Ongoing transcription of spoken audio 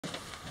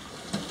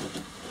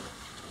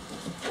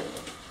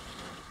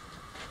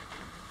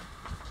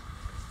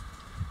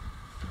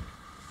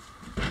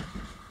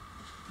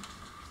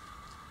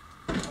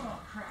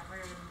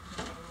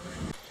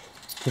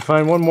You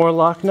find one more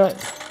lock nut.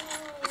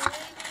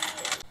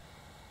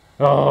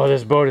 Oh,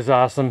 this boat is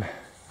awesome.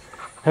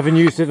 Haven't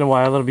used it in a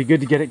while. It'll be good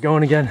to get it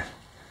going again.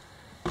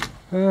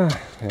 Yeah,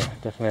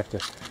 definitely have to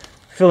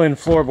fill in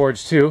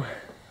floorboards too.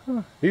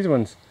 These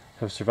ones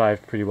have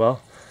survived pretty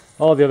well.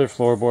 All the other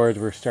floorboards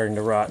were starting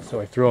to rot, so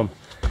I threw them.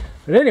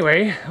 But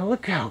anyway,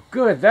 look how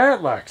good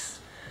that looks.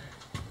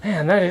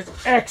 Man, that is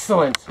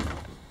excellent.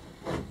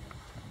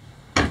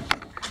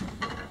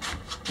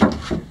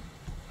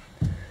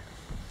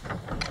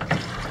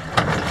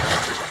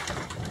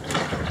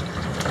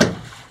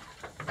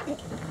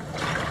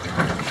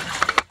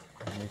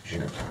 Make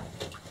sure.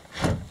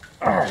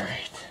 All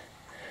right.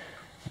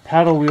 The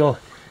paddle wheel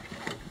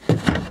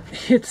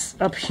hits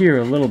up here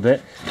a little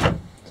bit.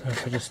 So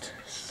if I just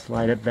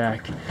slide it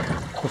back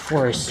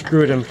before I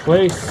screw it in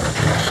place,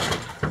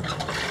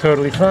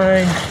 totally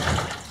fine.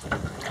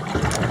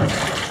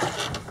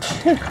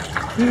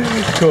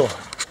 Cool.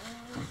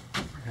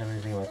 Have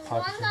anything like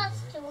pockets? One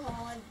that's too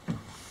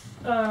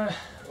hard.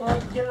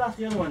 Well, get it off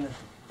the other one then.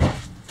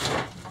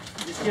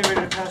 Just get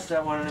ready to pass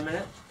that one in a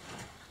minute.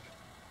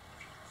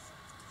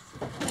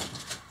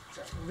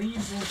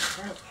 Leaves and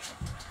crap.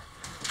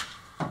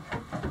 I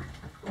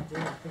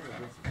think it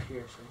gets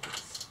here, so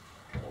it's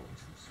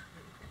always this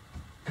way.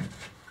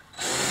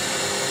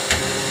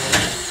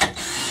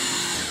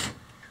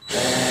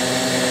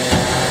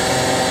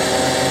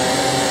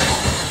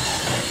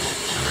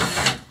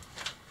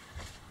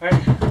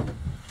 Alright,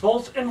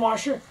 bolt and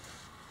washer.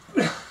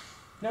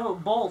 No,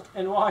 bolt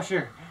and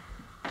washer.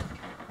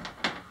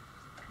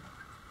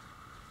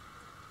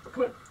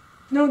 Come on.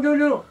 No, no,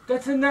 no.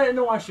 That's a nut in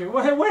the washer.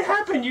 What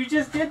happened? You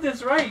just did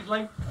this right,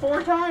 like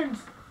 4 times.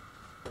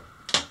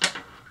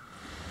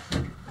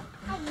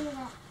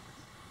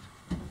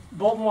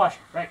 Bolt and washer.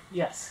 Right,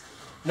 yes.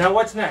 Now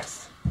what's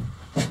next?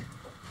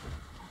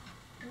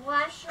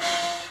 Washer.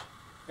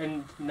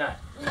 And nut.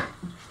 Nut.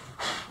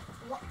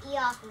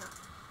 Off nut.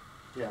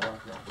 Yeah,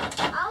 lock nut.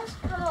 I'll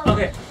screw.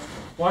 Okay,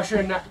 washer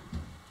and nut.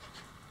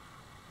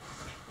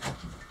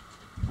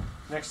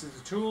 Next is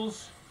the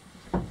tools.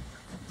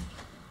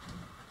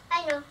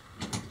 I know.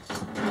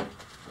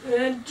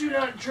 And do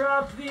not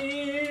drop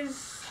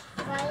these.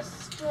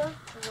 First away.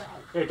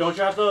 Okay, don't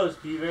drop those.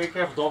 Be very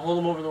careful. Don't hold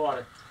them over the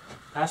water.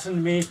 Pass them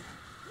to me.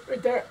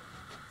 Right there.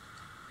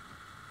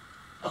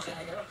 Okay,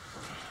 I got them.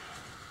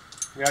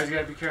 You guys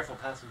gotta be careful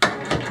passing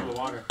tools over the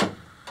water.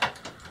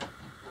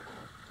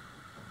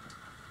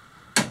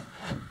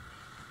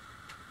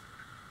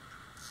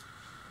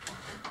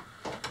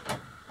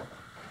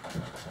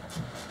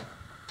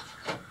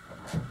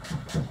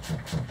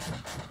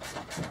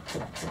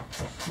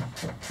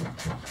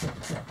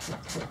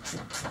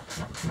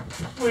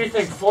 What do you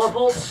think? 4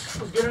 bolts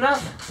was good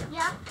enough?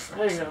 Yeah.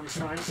 I think that'll be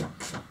fine.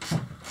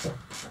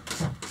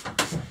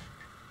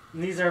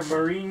 And these are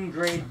marine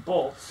grade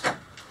bolts,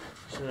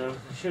 so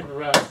they shouldn't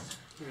rust,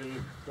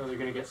 even though they're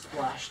going to get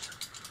splashed.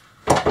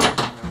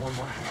 One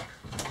more.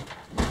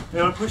 You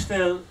want to push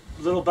the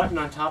little button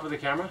on top of the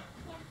camera?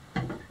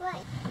 Yeah.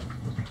 Right.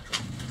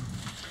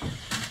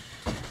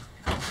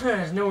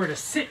 There's nowhere to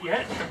sit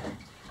yet.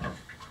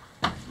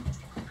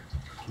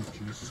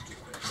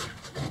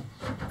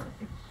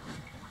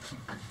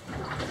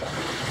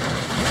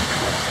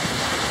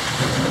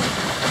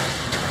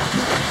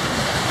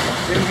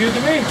 Seems good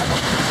to me.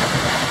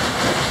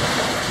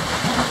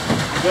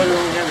 Better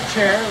when we have a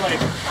chair, like.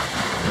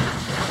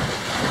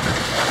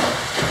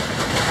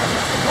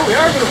 Oh, we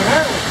are moving,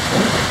 aren't we?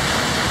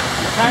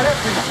 We're tied up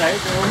pretty tight,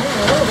 so we're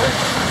moving a little bit.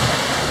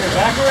 Okay,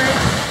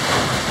 backwards.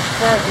 As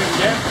far as we can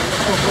get.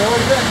 Let's go forward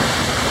a bit.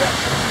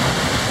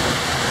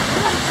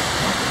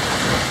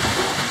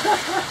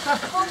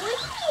 Well, we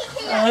need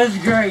to. Oh, that's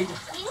great.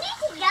 We need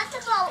to get the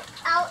boat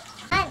out.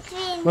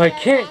 Well, I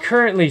can't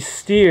currently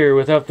steer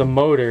without the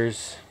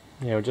motors.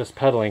 You know, just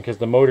pedaling, because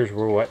the motors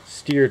were what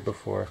steered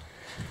before.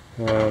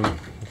 Let's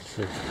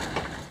see.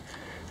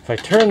 If I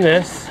turn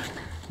this,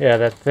 yeah,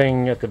 that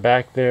thing at the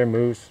back there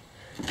moves.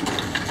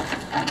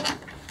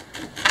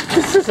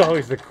 This is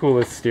always the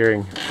coolest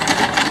steering.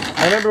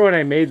 I remember when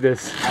I made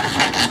this,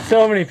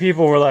 so many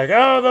people were like,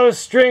 oh, those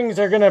strings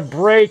are going to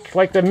break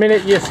like the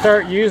minute you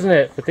start using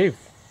it. But they've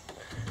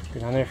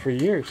been on there for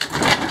years.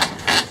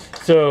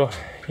 So,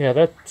 yeah,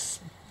 that's...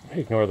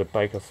 Ignore the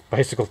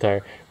bicycle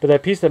tire, but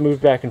that piece that moved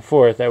back and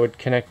forth, that would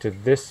connect to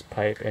this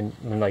pipe and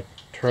like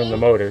turn the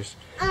motors.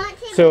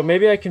 So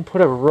maybe I can put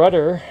a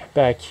rudder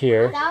back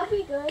here, That would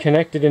be good.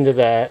 connect it into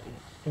that,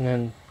 and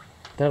then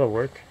that'll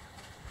work.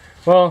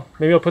 Well,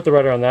 maybe I'll put the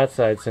rudder on that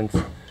side since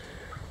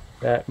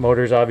that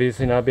motor's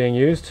obviously not being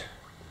used.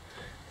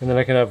 And then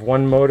I can have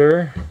one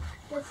motor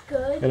That's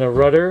good. and a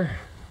rudder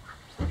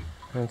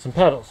and some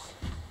pedals.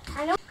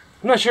 I know.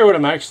 I'm not sure what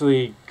I'm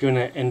actually going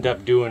to end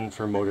up doing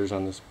for motors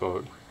on this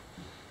boat.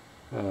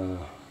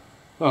 Well,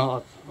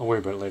 I'll worry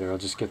about it later. I'll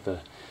just get the...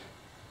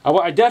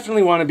 I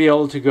definitely want to be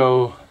able to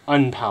go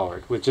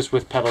unpowered,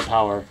 with pedal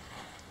power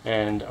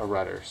and a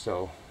rudder.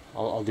 So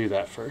I'll do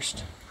that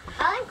first.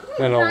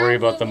 Then I'll worry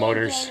about the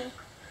motors.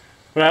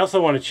 But I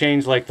also want to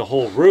change like the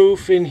whole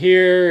roof in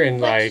here and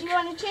What like... do you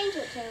want to change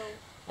it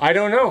I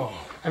don't know.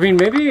 I mean,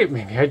 maybe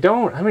I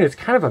don't. I mean, it's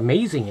kind of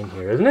amazing in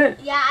here, isn't it?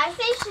 Yeah, I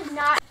say you should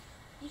not.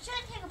 You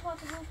shouldn't take apart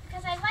the roof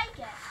because I like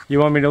it. You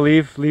want me to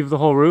leave the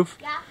whole roof?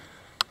 Yeah.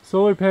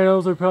 Solar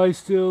panels are probably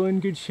still in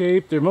good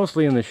shape. They're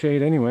mostly in the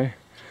shade anyway.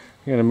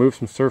 I gotta move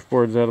some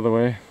surfboards out of the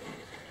way.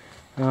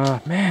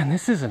 Man,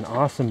 this is an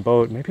awesome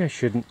boat. Maybe I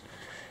shouldn't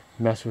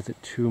mess with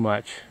it too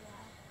much.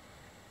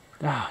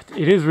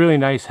 It is really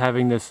nice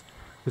having this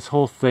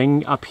whole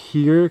thing up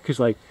here, because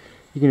like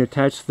you can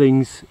attach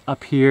things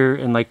up here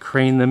and like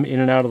crane them in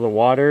and out of the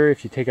water.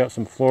 If you take out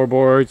some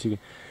floorboards, you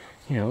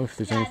know, if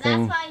there's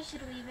anything. That's why you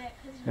should leave it.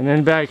 And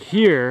then back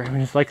here, I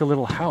mean, it's like a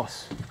little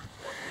house.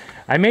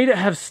 I made it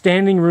have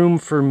standing room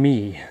for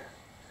me.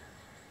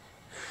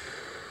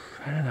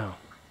 I don't know.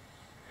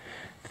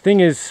 The thing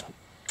is,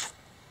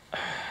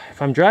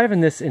 if I'm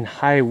driving this in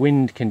high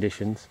wind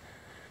conditions,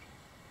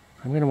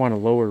 I'm gonna want a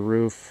lower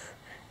roof,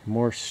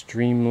 more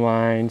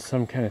streamlined,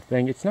 some kind of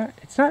thing. It's not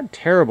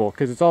terrible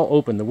because it's all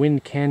open. The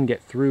wind can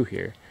get through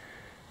here.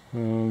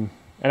 And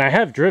I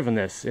have driven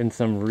this in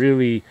some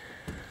really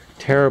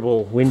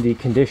terrible windy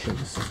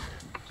conditions.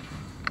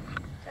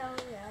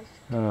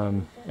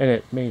 And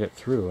it made it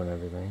through and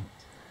everything.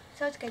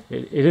 So it's good.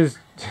 It is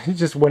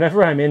just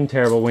whenever I'm in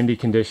terrible windy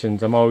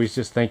conditions, I'm always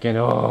just thinking,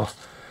 oh,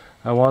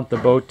 I want the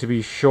boat to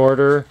be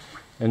shorter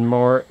and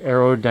more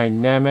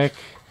aerodynamic.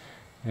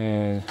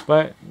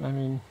 But I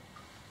mean,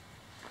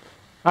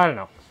 I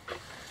don't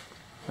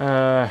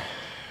know.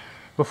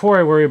 Before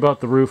I worry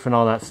about the roof and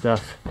all that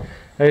stuff,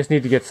 I just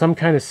need to get some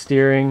kind of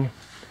steering,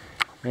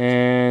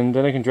 and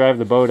then I can drive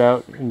the boat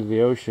out into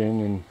the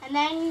ocean and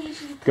then you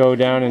should go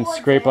down and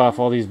scrape off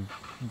all these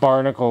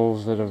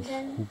barnacles that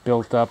have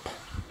built up.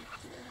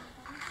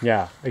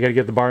 Yeah, I gotta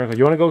get the barnacles.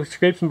 You want to go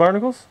scrape some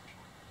barnacles?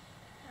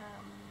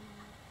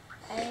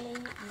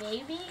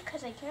 Maybe,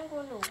 because I can't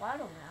go in the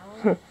water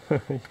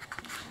now.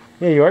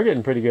 Yeah, you are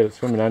getting pretty good at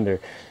swimming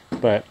under,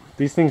 but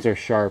these things are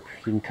sharp.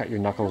 You can cut your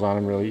knuckles on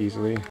them really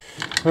easily.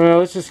 Well,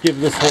 let's just give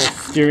this whole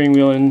steering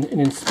wheel an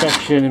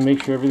inspection and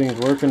make sure everything's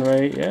working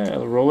right. Yeah,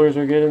 the rollers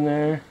are good in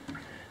there.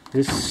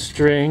 This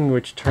string,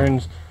 which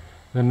turns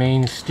the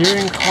main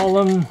steering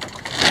column,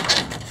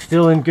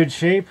 still in good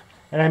shape.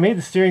 And I made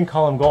the steering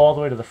column go all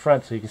the way to the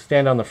front so you can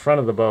stand on the front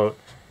of the boat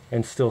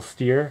and still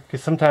steer.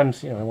 Because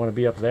sometimes, you know, I want to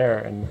be up there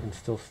and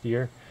still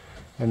steer.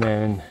 And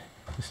then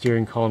the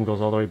steering column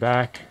goes all the way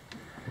back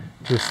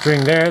to a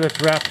string there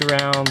that's wrapped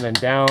around, then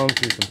down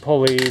through some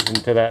pulleys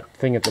and to that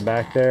thing at the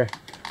back there.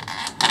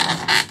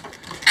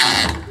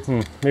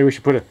 Maybe we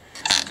should put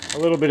a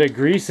little bit of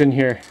grease in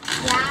here.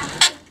 Yeah,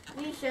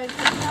 we should.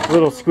 A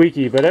little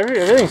squeaky, but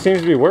everything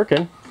seems to be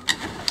working.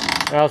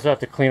 I also have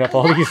to clean up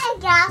all these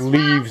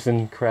leaves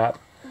and crap.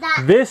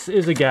 This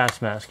is a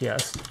gas mask,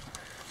 yes.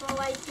 For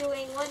like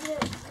doing what is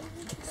it?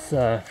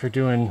 It's for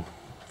doing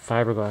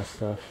fiberglass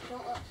stuff.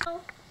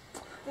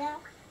 Yeah.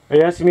 Are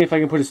you asking me if I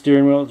can put a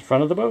steering wheel at the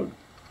front of the boat?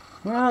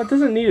 Well, it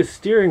doesn't need a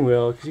steering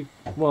wheel, because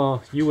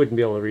well, you wouldn't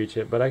be able to reach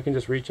it, but I can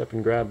just reach up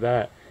and grab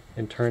that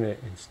and turn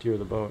it and steer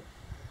the boat.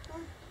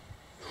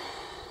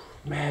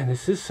 Man,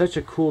 this is such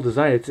a cool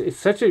design. It's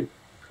such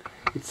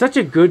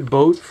a good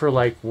boat for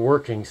like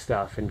working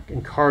stuff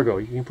and cargo.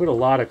 You can put a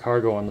lot of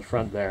cargo on the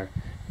front there,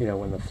 you know,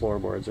 when the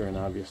floorboards are in,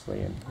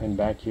 obviously, and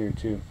back here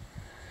too.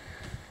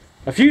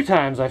 A few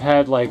times I've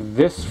had like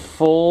this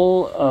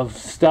full of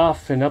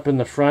stuff and up in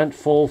the front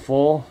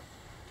full,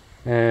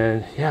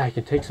 and yeah, I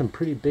can take some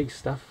pretty big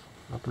stuff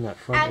up in that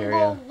front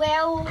area. And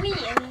where were we?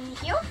 In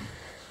here?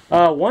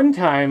 One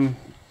time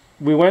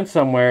we went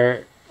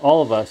somewhere,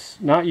 all of us,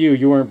 not you,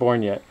 you weren't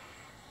born yet,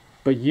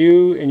 but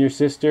you and your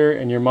sister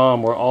and your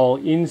mom were all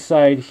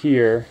inside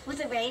here.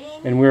 Was it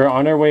raining? And we were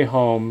on our way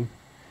home.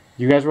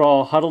 You guys were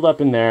all huddled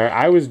up in there.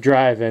 I was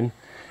driving,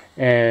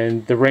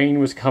 and the rain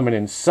was coming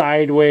in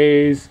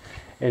sideways,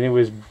 and it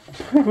was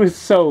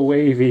so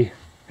wavy.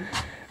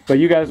 But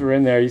you guys were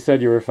in there. You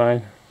said you were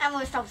fine. And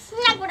we're so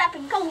snuggled up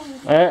and going.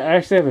 I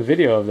actually have a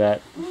video of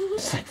that.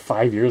 It's like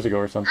 5 years ago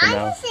or something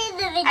now. I see the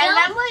video. I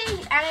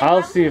remember.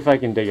 I'll see if I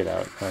can dig it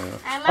out. I don't know.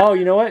 Oh,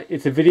 you know what?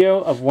 It's a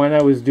video of when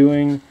I was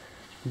building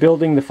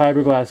the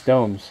fiberglass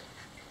domes.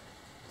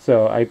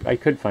 So I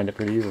could find it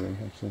pretty easily,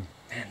 actually.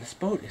 Man, this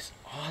boat is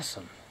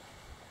awesome.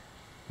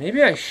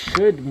 Maybe I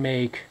should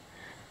make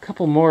a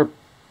couple more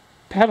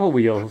pedal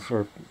wheels,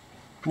 or,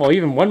 well,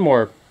 even one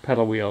more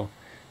pedal wheel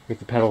with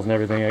the pedals and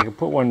everything. I could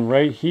put one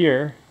right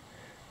here,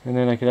 and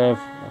then I could have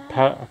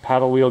a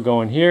paddle wheel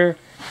going here,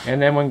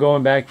 and then one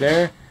going back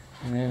there,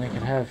 and then I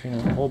could have, you know,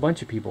 a whole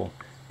bunch of people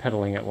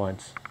pedaling at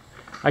once.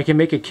 I can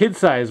make a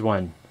kid-size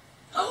one.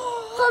 For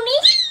me?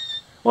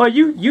 Well,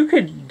 you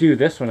could do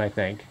this one, I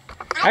think.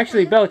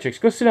 Actually, Bellatrix,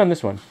 go sit on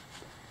this one.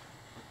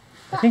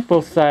 I think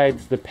both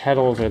sides, the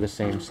pedals are the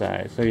same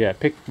size. So yeah,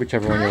 pick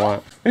whichever one you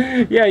want.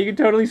 Yeah, you can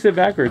totally sit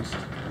backwards.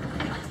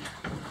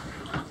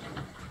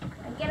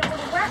 I get a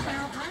little wet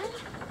now, huh?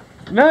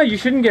 No, you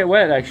shouldn't get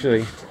wet,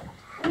 actually.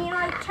 I mean,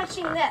 like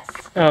touching this.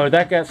 Oh,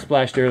 that got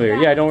splashed earlier.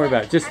 Yeah, don't worry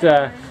about it. Just,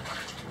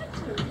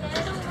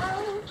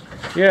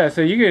 yeah,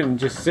 so you can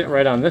just sit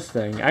right on this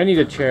thing. I need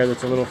a chair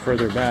that's a little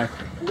further back.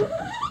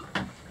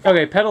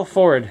 Okay, pedal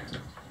forward.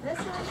 This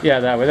one? Yeah,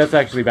 that way. That's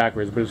actually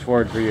backwards, but it's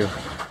forward for you.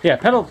 Yeah,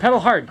 pedal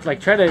hard. Like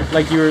try to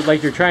like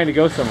you're trying to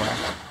go somewhere.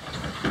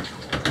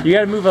 You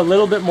got to move a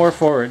little bit more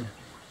forward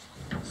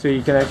so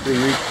you can actually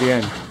reach the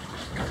end.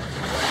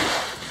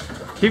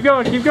 Keep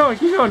going, keep going,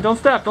 keep going. Don't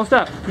stop, don't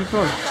stop. Keep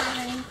going.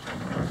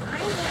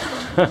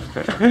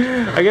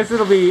 I guess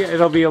it'll be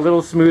a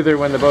little smoother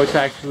when the boat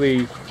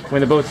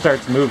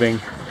starts moving.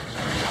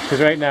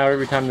 Because right now,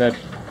 every time the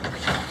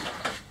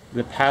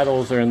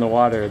paddles are in the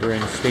water, they're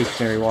in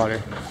stationary water.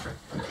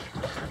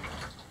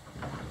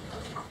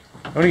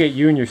 I want to get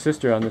you and your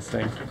sister on this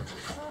thing.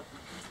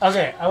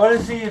 Okay, I want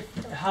to see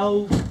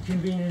how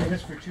convenient it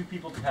is for 2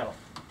 people to pedal.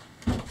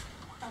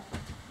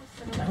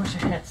 I wish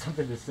I had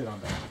something to sit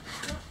on though.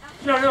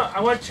 No, I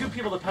want 2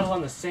 people to pedal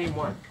on the same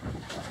one.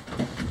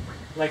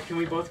 Like, can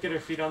we both get our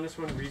feet on this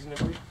one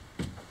reasonably?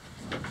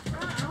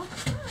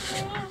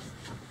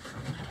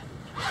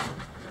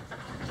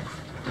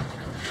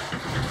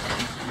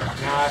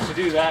 Now, to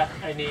do that,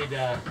 I need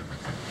to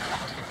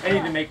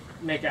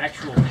make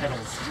actual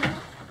pedals.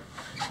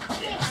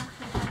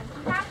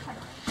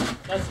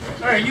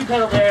 All right, you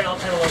pedal there and I'll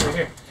pedal over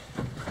here.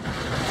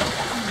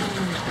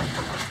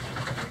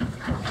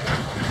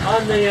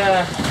 On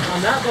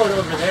that boat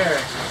over there,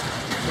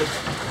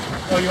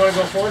 oh, you want to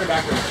go forward or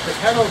backwards? The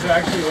pedals are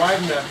actually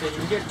wide enough that you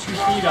can get 2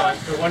 feet on,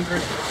 so one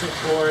person can sit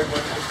forward,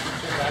 one person can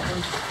sit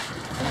backwards.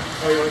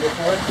 Oh, you want to go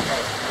forward?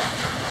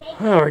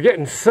 Oh, we're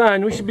getting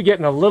sun. We should be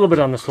getting a little bit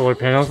on the solar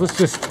panels. Let's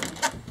just...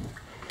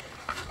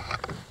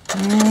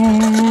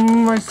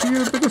 I see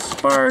a bit of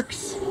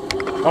sparks.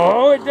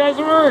 Oh, it does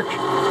work!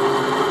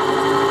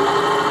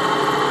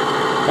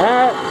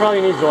 That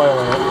probably needs oil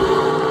in it.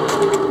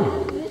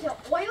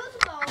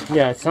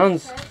 Yeah, it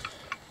sounds...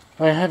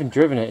 I haven't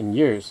driven it in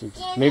years.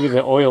 Maybe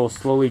the oil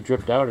slowly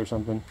dripped out or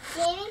something.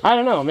 I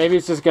don't know. Maybe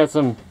it's just got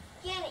some...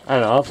 I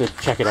don't know. I'll have to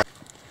check it out.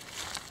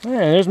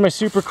 Yeah, there's my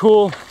super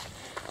cool,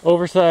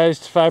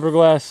 oversized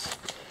fiberglass,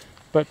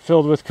 but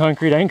filled with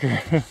concrete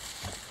anchor. It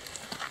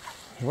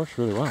works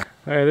really well.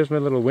 Alright, there's my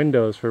little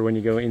windows for when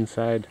you go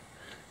inside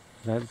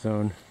that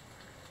zone.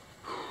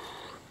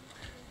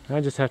 I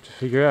just have to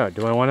figure out,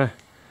 do I want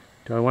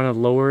to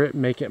lower it,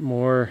 make it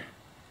more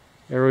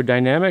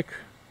aerodynamic,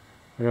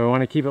 or do I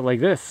want to keep it like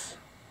this,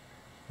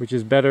 which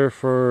is better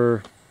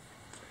for,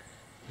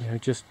 you know,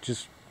 just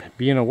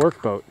being a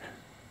workboat.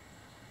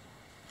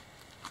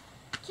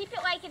 Keep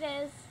it like it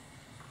is.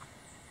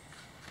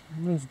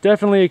 It's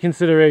definitely a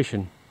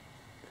consideration.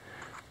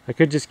 I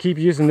could just keep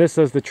using this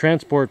as the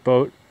transport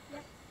boat.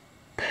 Yep.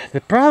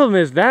 The problem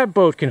is that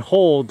boat can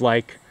hold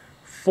like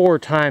 4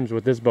 times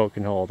what this boat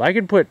can hold. I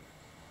could put,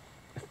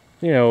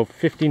 you know,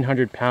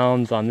 1,500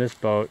 pounds on this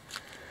boat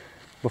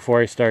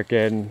before I start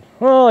getting,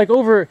 well, like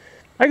over,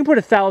 I can put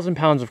 1,000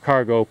 pounds of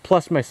cargo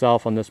plus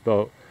myself on this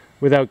boat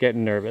without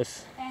getting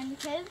nervous. And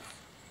kids?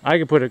 I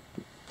could put a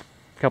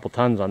couple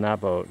tons on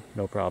that boat,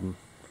 no problem.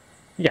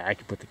 Yeah, I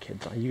could put the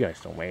kids on. You guys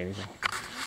don't weigh anything.